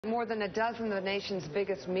More than a dozen of the nation's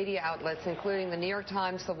biggest media outlets, including the New York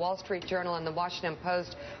Times, the Wall Street Journal, and the Washington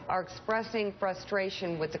Post, are expressing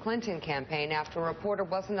frustration with the Clinton campaign after a reporter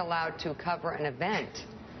wasn't allowed to cover an event.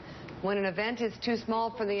 When an event is too small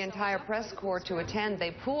for the entire press corps to attend,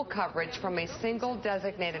 they pool coverage from a single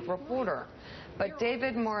designated reporter. But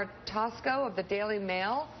David Martosko of the Daily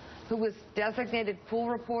Mail, who was designated pool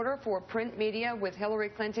reporter for print media with Hillary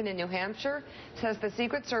Clinton in New Hampshire, says the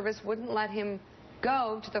Secret Service wouldn't let him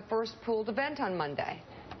go to the first pooled event on Monday.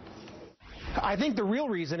 I think the real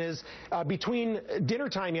reason is between dinner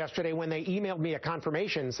time yesterday, when they emailed me a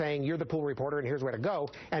confirmation saying you're the pool reporter and here's where to go,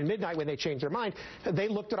 and midnight when they changed their mind, they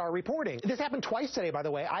looked at our reporting. This happened twice today, by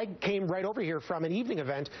the way. I came right over here from an evening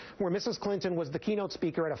event where Mrs. Clinton was the keynote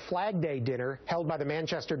speaker at a Flag Day dinner held by the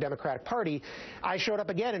Manchester Democratic Party. I showed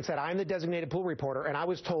up again and said, I'm the designated pool reporter, and I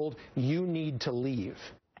was told you need to leave.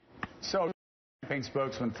 So campaign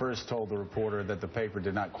spokesman first told the reporter that the paper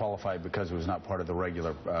did not qualify because it was not part of the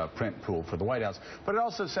regular print pool for the White House. But it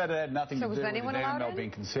also said it had nothing to do with the Daily Mail being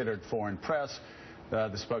considered foreign press.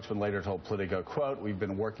 The spokesman later told Politico, quote, "We've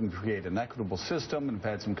been working to create an equitable system and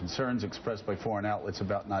have had some concerns expressed by foreign outlets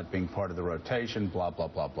about not being part of the rotation, blah, blah,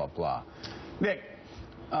 blah, blah, blah." Nick,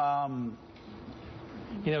 you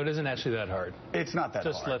know, it isn't actually that hard. It's not that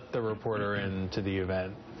hard. Just let the reporter into the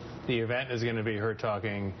event. The event is going to be her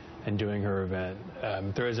talking and doing her event.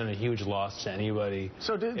 There isn't a huge loss to anybody.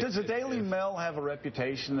 So does the Daily Mail have a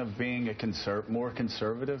reputation of being a more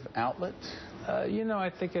conservative outlet? You know,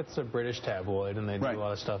 I think it's a British tabloid, and they do a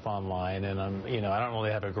lot of stuff online, and you know, I don't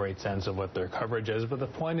really have a great sense of what their coverage is, but the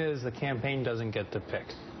point is the campaign doesn't get to pick.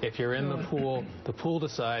 If you're in the pool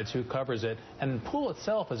decides who covers it, and the pool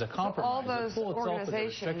itself is a compromise. So all those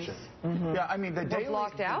organizations, yeah, I mean, the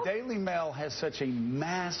Daily Mail has such a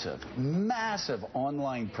massive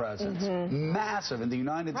online presence, massive in the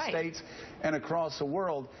United States and across the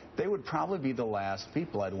world. They would probably be the last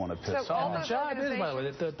people I'd want to piss off. And the job is, by the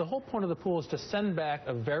way, the whole point of the pool is to send back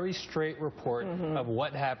a very straight report of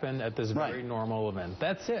what happened at this very normal event.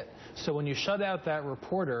 That's it. So when you shut out that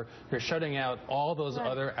reporter, you're shutting out all those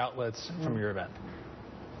other outlets from your event.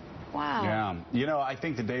 Wow. Yeah. You know, I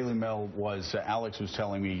think the Daily Mail was, Alex was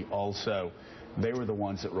telling me also, they were the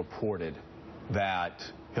ones that reported that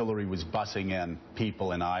Hillary was bussing in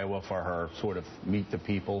people in Iowa for her sort of meet the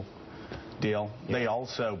people deal. Yeah. They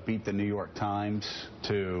also beat the New York Times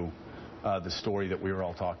to the story that we were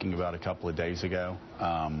all talking about a couple of days ago.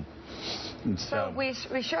 So we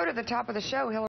showed at the top of the show, Hillary